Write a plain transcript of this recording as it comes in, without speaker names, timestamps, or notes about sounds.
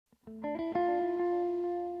Welcome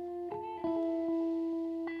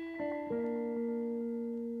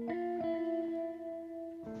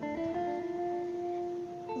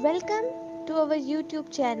to our YouTube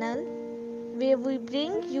channel where we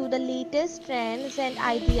bring you the latest trends and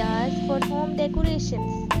ideas for home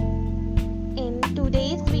decorations. In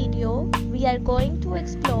today's video, we are going to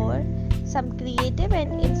explore some creative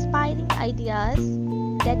and inspiring ideas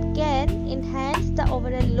that can enhance the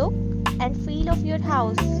overall look and feel of your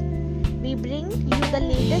house. We bring you the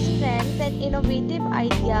latest trends and innovative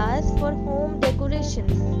ideas for home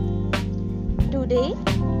decorations. Today,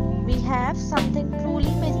 we have something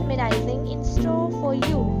truly mesmerizing in store for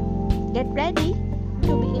you. Get ready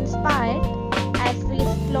to be inspired as we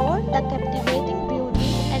explore the captivating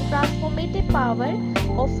beauty and transformative power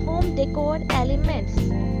of home decor elements.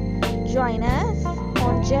 Join us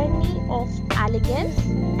on a journey of elegance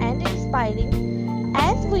and inspiring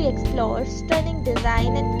as we explore stunning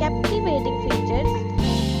design and captivating features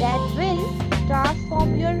that will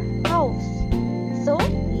transform your house. So,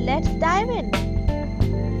 let's dive in.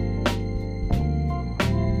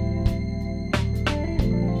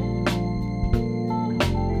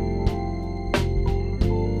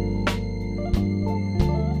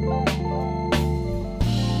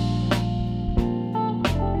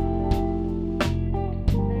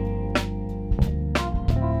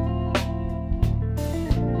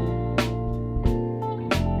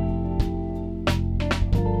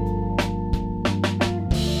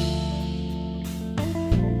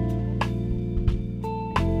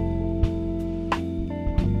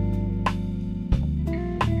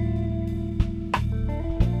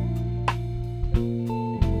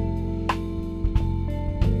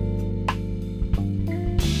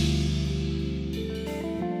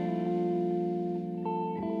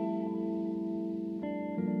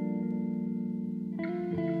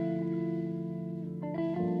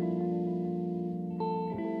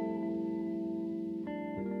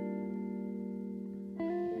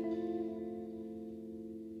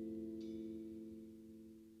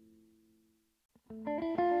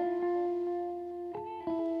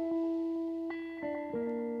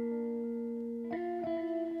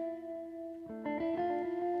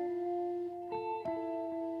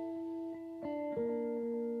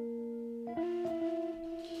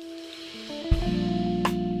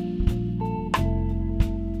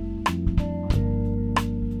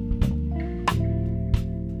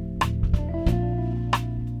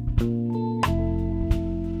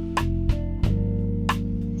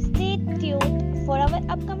 For our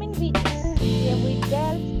upcoming videos, where we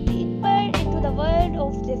delve deeper into the world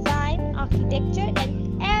of design, architecture,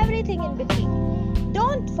 and everything in between.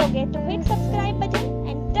 Don't forget to hit subscribe button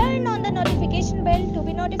and turn on the notification bell to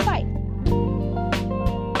be notified.